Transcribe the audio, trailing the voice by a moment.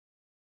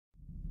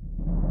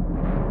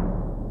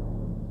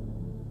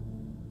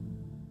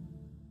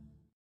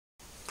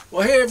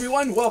Well, hey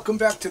everyone, welcome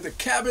back to the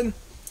cabin.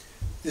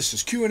 This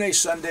is Q&A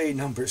Sunday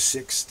number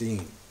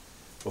 16.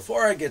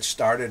 Before I get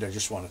started, I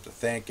just wanted to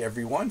thank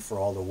everyone for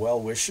all the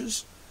well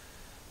wishes.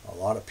 A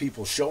lot of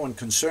people showing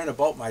concern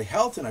about my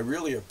health, and I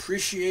really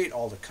appreciate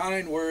all the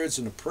kind words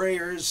and the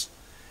prayers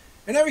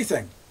and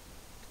everything.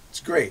 It's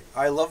great.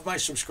 I love my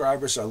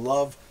subscribers. I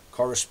love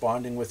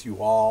corresponding with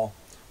you all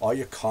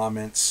your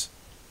comments.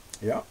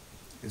 Yeah,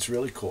 it's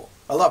really cool.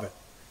 I love it.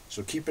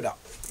 So keep it up.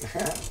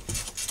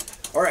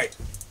 All right,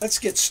 let's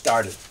get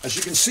started. As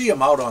you can see,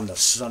 I'm out on the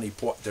sunny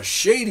porch, the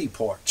shady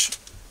porch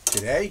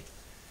today.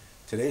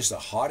 Today's the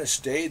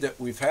hottest day that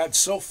we've had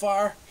so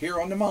far here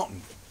on the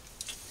mountain.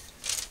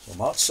 So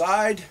I'm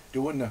outside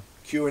doing the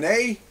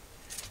Q&A.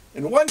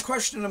 And one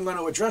question I'm going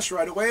to address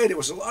right away, there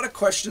was a lot of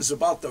questions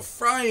about the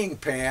frying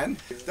pan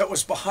that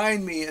was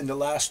behind me in the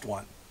last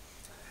one.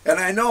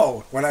 And I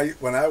know when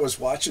I was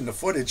watching the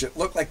footage, it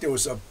looked like there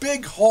was a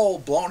big hole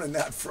blown in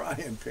that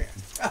frying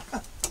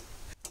pan.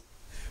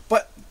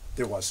 But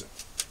there wasn't.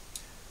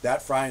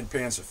 That frying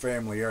pan's a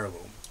family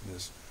heirloom.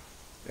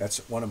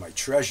 That's one of my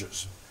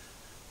treasures.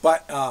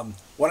 But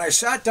when I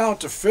sat down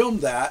to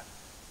film that,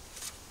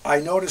 I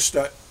noticed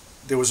that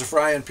there was a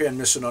frying pan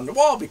missing on the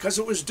wall because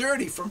it was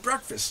dirty from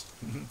breakfast.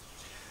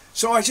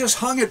 So I just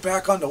hung it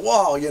back on the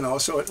wall, you know,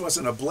 so it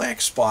wasn't a blank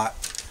spot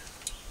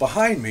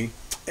behind me.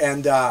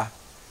 And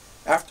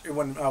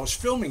when I was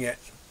filming it,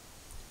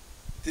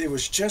 there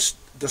was just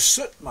the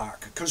soot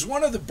mark, because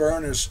one of the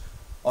burners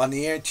on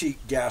the antique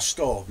gas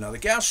stove. Now the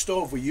gas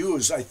stove we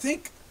use,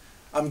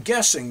 I'm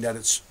guessing that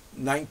it's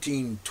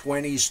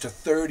 1920s to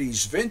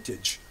 30s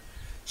vintage.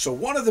 So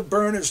one of the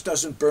burners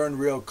doesn't burn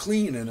real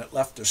clean, and it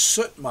left a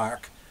soot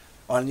mark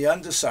on the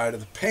underside of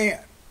the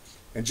pan.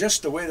 And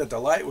just the way that the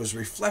light was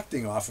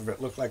reflecting off of it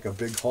looked like a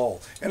big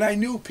hole. And I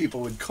knew people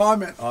would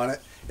comment on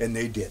it, and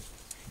they did.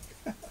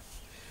 All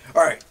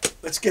right,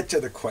 let's get to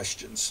the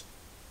questions.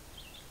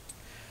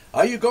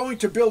 Are you going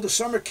to build a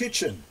summer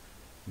kitchen?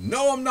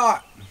 No, I'm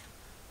not.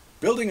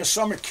 Building a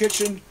summer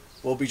kitchen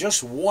will be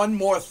just one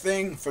more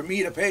thing for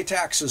me to pay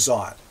taxes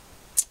on.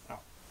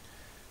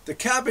 The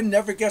cabin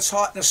never gets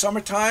hot in the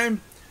summertime.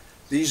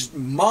 These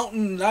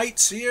mountain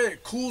nights here,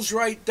 it cools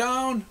right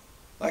down.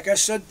 Like I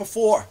said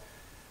before,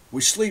 we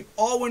sleep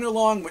all winter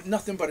long with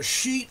nothing but a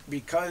sheet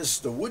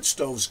because the wood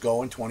stove's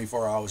going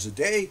 24 hours a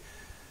day.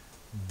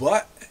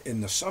 But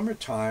in the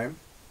summertime,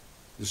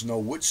 there's no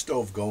wood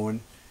stove going,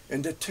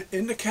 and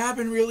the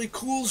cabin really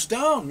cools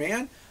down,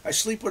 man. I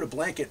sleep with a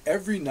blanket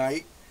every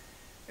night.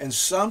 And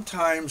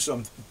sometimes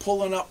I'm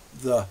pulling up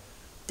the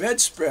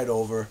bedspread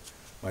over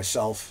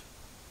myself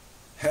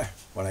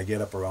when I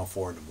get up around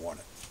 4 in the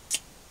morning.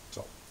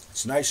 So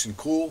it's nice and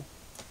cool.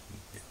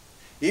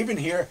 Even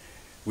here,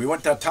 we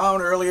went to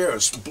town earlier. It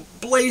was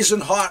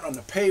blazing hot on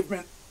the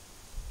pavement.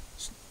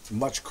 It's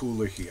much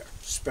cooler here,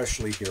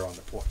 especially here on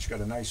the porch. Got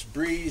a nice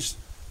breeze.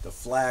 The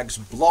flag's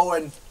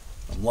blowing.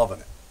 I'm loving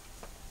it.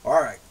 All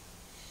right.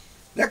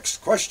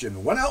 Next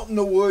question. When out in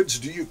the woods,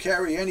 do you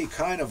carry any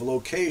kind of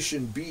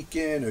location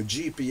beacon or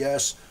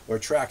GPS or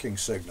tracking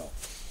signal?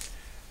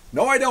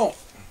 No, I don't.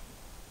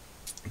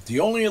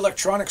 The only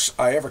electronics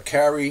I ever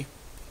carry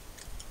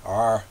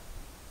are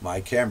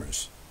my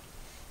cameras.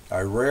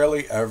 I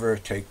rarely ever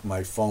take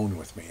my phone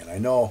with me, and I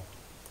know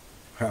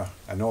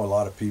a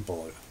lot of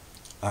people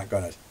aren't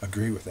going to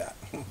agree with that.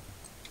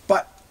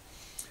 But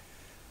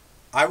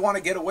I want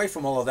to get away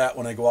from all of that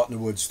when I go out in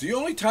the woods. The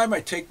only time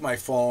I take my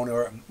phone,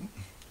 or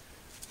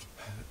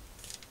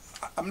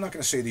I'm not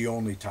going to say the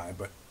only time,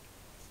 but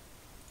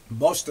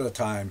most of the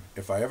time,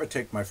 if I ever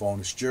take my phone,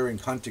 it's during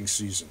hunting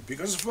season.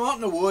 Because if I'm out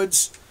in the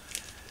woods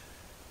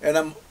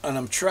and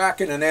I'm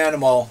tracking an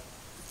animal,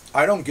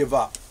 I don't give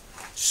up.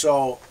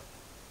 So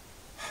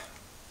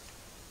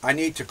I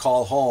need to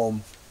call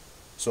home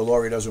so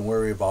Lori doesn't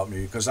worry about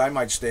me, because I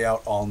might stay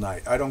out all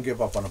night. I don't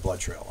give up on a blood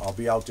trail. I'll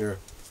be out there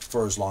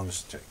for as long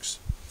as it takes.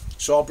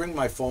 So I'll bring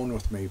my phone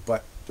with me,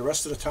 but the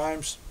rest of the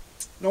times,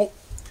 nope.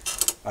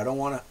 I don't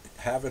want to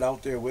have it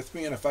out there with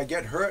me, and if I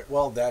get hurt,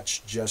 well, that's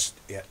just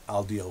it.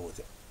 I'll deal with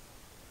it.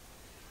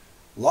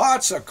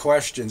 Lots of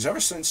questions ever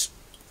since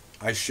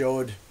I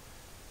showed,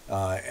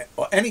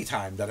 any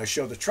time that I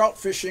show the trout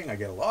fishing, I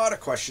get a lot of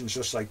questions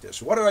just like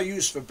this. What do I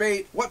use for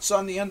bait? What's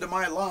on the end of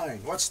my line?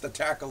 What's the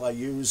tackle I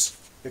use?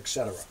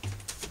 Etc.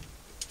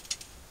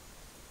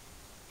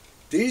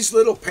 These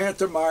little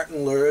Panther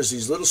Martin lures,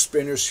 these little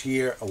spinners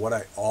here, are what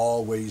I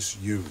always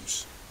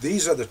use.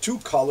 These are the two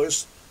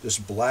colors, this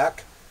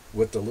black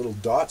with the little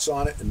dots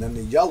on it, and then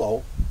the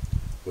yellow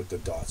with the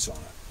dots on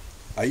it.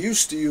 I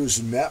used to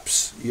use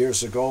MEPs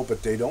years ago,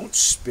 but they don't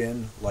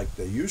spin like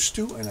they used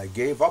to, and I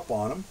gave up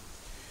on them.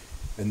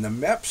 And the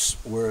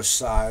MEPs were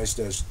sized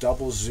as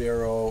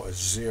 00, a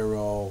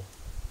 0,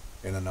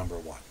 and a number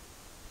 1.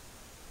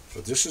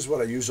 So this is what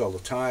I use all the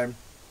time,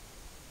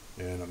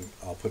 and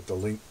I'll put the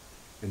link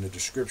in the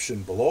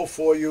description below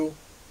for you.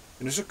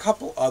 And there's a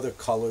couple other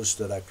colors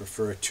that I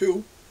prefer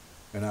too,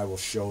 and I will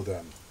show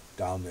them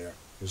down there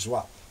as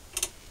well.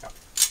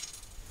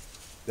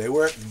 They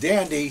work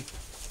dandy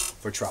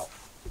for trout.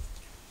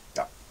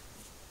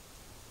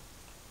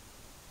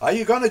 Are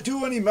you going to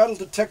do any metal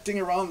detecting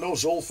around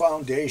those old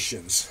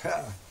foundations?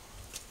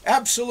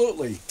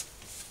 Absolutely.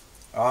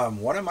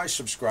 One of my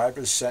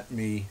subscribers sent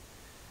me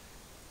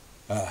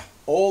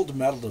old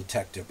metal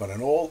detector, but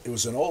it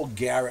was an old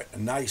Garrett, a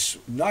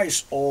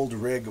nice old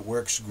rig. It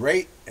works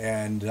great,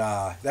 and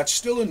that's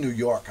still in New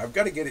York. I've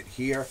got to get it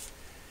here,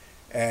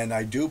 and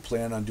I do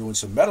plan on doing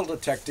some metal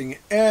detecting,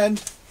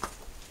 and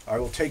I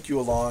will take you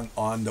along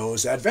on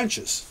those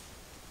adventures.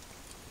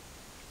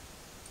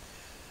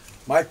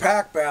 My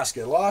pack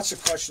basket. Lots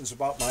of questions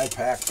about my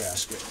pack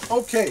basket.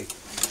 Okay.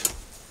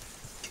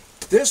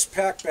 This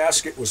pack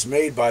basket was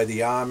made by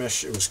the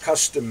Amish. It was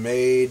custom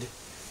made.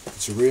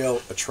 It's a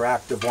real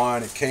attractive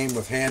one. It came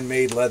with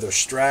handmade leather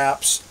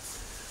straps.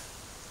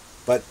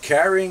 But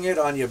carrying it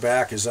on your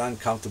back is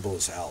uncomfortable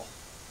as hell.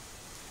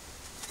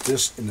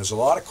 And there's a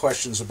lot of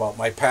questions about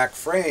my pack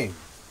frame.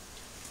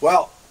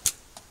 Well,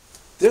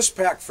 this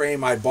pack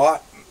frame I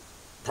bought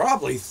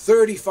probably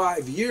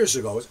 35 years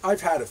ago.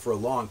 I've had it for a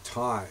long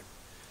time.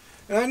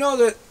 And I know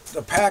that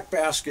the pack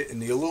basket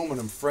and the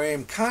aluminum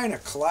frame kind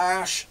of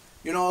clash.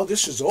 You know,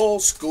 this is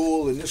old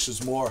school and this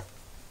is more,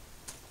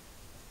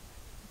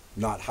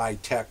 not high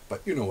tech,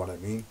 but you know what I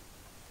mean.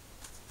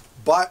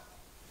 But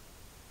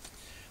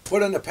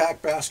putting the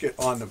pack basket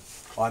on the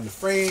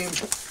frame,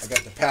 I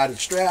got the padded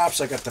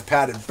straps, I got the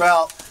padded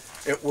belt.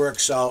 It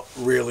works out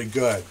really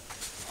good.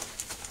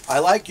 I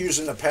like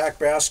using the pack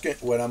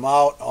basket when I'm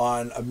out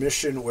on a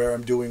mission where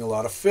I'm doing a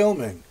lot of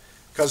filming,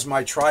 because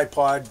my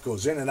tripod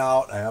goes in and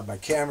out. I have my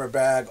camera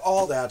bag,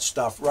 all that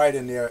stuff right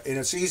in there, and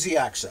it's easy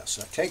access.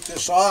 I take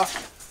this off,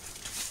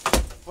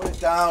 put it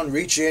down,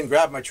 reach in,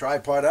 grab my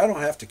tripod. I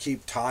don't have to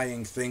keep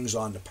tying things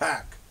on the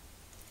pack.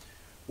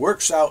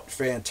 Works out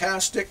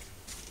fantastic,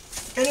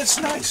 and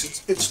it's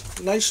nice. It's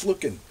nice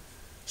looking.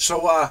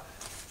 So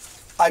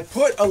I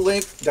put a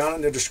link down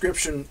in the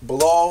description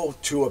below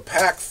to a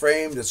pack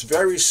frame that's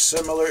very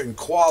similar in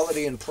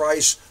quality and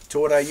price to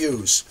what I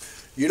use.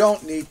 You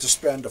don't need to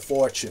spend a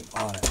fortune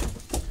on it.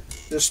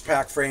 This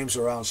pack frame's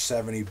around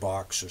 70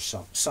 bucks or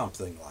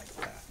something like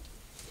that.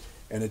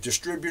 And it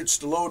distributes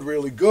the load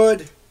really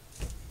good.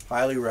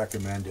 Highly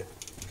recommend it.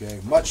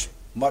 Okay, much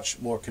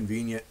more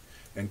convenient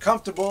and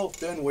comfortable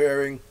than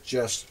wearing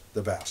just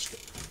the basket.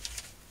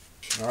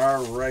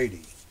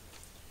 Alrighty.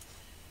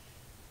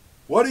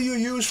 What do you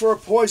use for a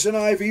poison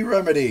ivy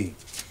remedy?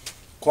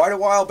 Quite a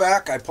while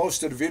back I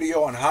posted a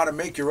video on how to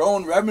make your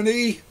own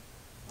remedy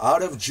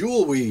out of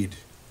jewelweed.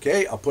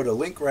 Okay, I'll put a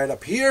link right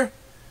up here,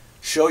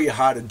 show you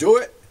how to do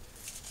it.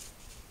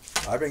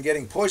 I've been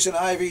getting poison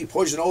ivy,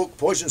 poison oak,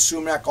 poison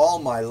sumac all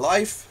my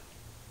life,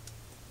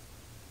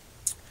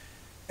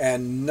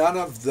 and none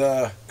of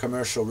the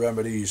commercial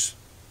remedies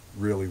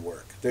really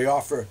work. They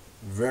offer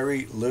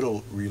very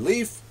little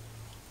relief,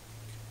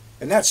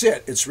 and that's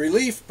it. It's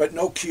relief, but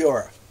no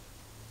cure.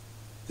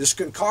 This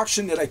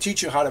concoction that I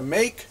teach you how to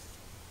make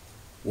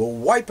will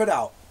wipe it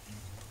out.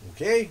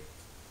 Okay?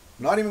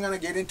 I'm not even going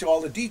to get into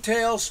all the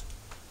details.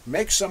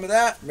 Make some of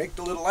that, make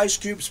the little ice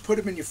cubes, put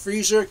them in your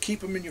freezer, keep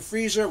them in your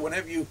freezer.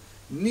 Whenever you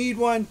need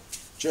one,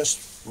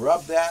 just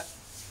rub that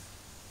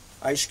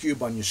ice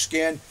cube on your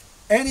skin.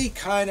 Any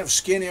kind of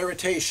skin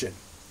irritation.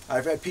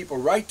 I've had people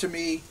write to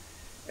me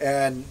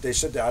and they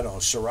said, I don't know,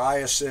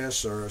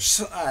 psoriasis or,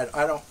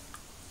 I don't,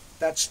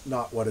 that's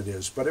not what it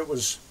is. But it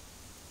was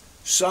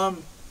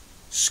some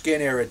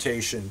skin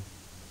irritation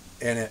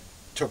and it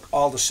took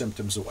all the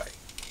symptoms away.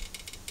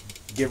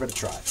 Give it a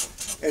try.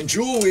 And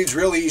jewelweed's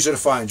really easy to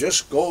find.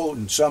 Just go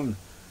in some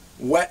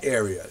wet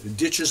area. The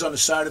ditches on the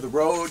side of the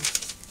road.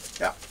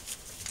 Yeah.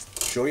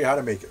 Show you how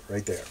to make it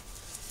right there.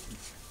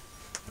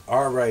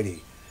 Alrighty.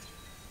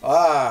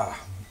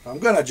 I'm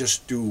going to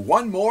just do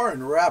one more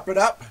and wrap it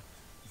up.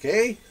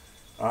 Okay?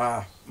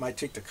 Might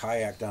take the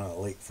kayak down to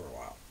the lake for a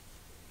while.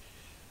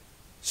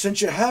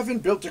 Since you haven't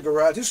built a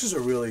garage, this is a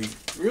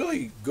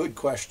really good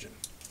question.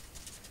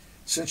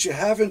 Since you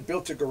haven't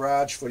built a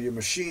garage for your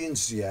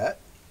machines yet,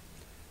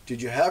 did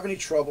you have any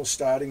trouble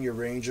starting your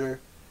Ranger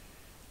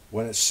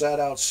when it sat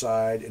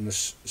outside in the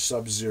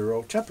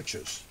sub-zero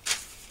temperatures?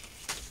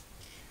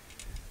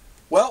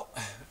 Well,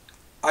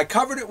 I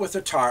covered it with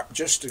a tarp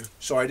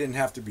so I didn't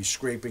have to be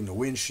scraping the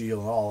windshield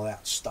and all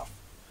that stuff.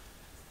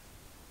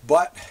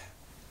 But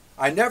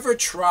I never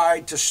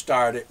tried to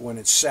start it when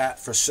it sat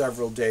for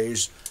several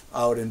days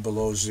out in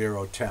below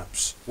zero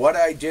temps. What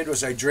I did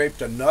was I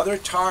draped another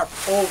tarp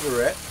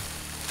over it,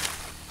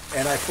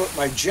 and I put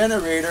my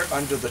generator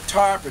under the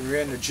tarp and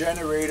ran the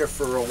generator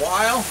for a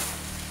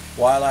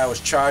while I was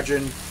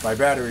charging my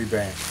battery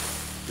bank.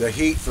 The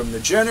heat from the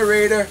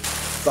generator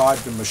thawed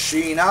the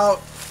machine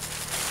out,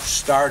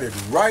 started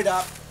right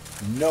up,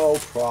 no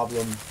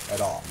problem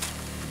at all.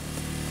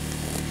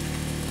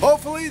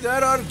 Hopefully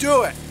that ought to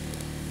do it.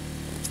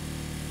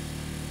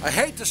 I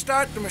hate to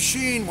start the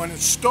machine when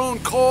it's stone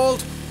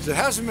cold. It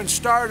hasn't been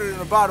started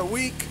in about a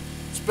week.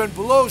 It's been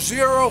below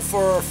zero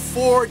for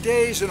 4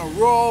 days in a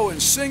row and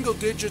single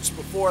digits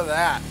before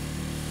that.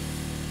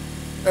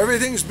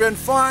 Everything's been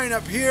fine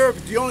up here,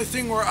 but the only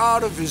thing we're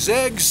out of is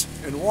eggs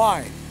and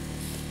wine.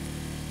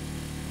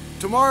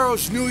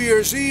 tomorrow's New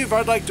Year's Eve.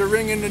 I'd like to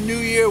ring in the new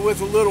year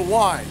with a little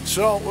wine.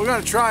 So we're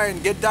going to try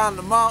and get down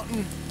the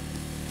mountain,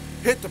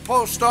 hit the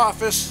post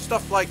office,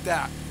 stuff like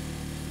that.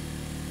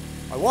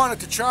 I wanted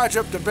to charge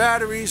up the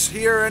batteries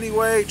here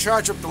anyway,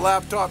 charge up the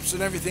laptops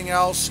and everything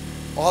else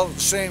all at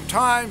the same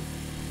time.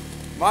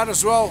 Might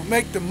as well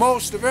make the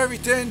most of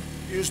everything,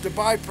 use the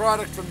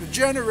byproduct from the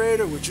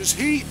generator, which is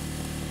heat,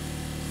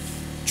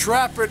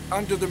 trap it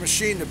under the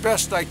machine the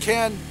best I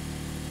can.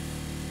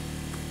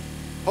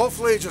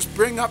 Hopefully just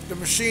bring up the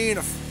machine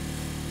a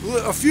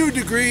few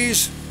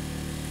degrees,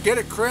 get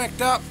it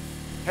cranked up,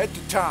 head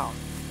to town.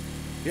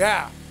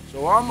 Yeah,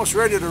 so we're almost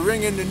ready to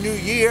ring in the new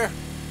year.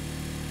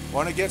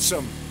 Want to get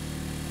some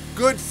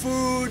good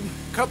food,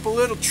 a couple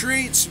little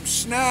treats, some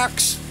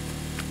snacks,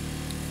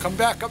 come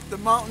back up the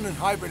mountain and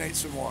hibernate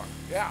some more.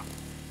 Yeah,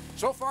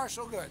 so far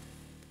so good.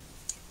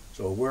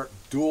 So it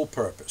worked dual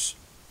purpose.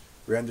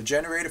 Ran the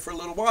generator for a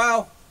little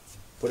while,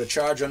 put a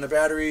charge on the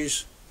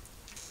batteries,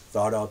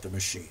 thawed out the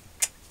machine.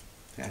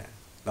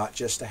 Not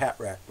just a hat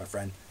rack, my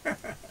friend.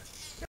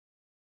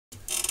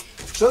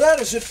 So that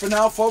is it for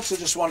now, folks. I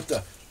just wanted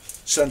to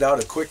send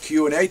out a quick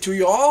Q&A to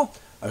you all.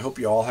 I hope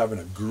you all having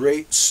a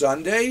great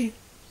Sunday,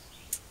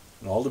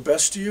 and all the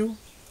best to you,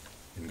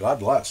 and God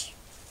bless.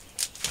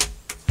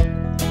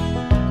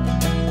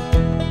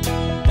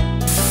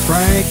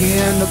 Frankie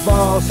and the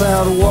boss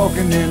out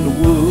walking in the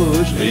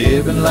woods,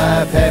 living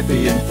life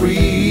happy and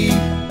free.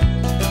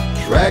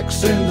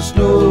 Tracks in the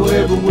snow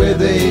everywhere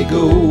they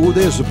go,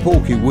 there's a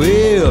pokey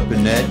way up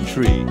in that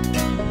tree.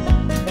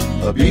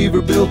 A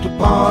beaver built a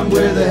pond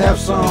where they have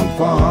some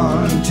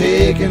fun,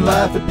 taking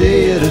life a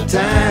day at a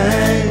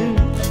time.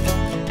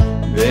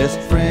 Best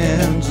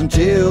friends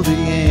until the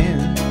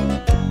end.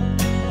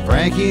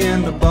 Frankie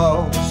and the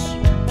boss,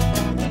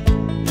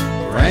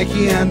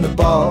 Frankie and the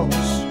boss,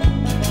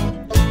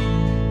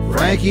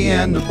 Frankie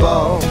and the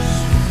boss.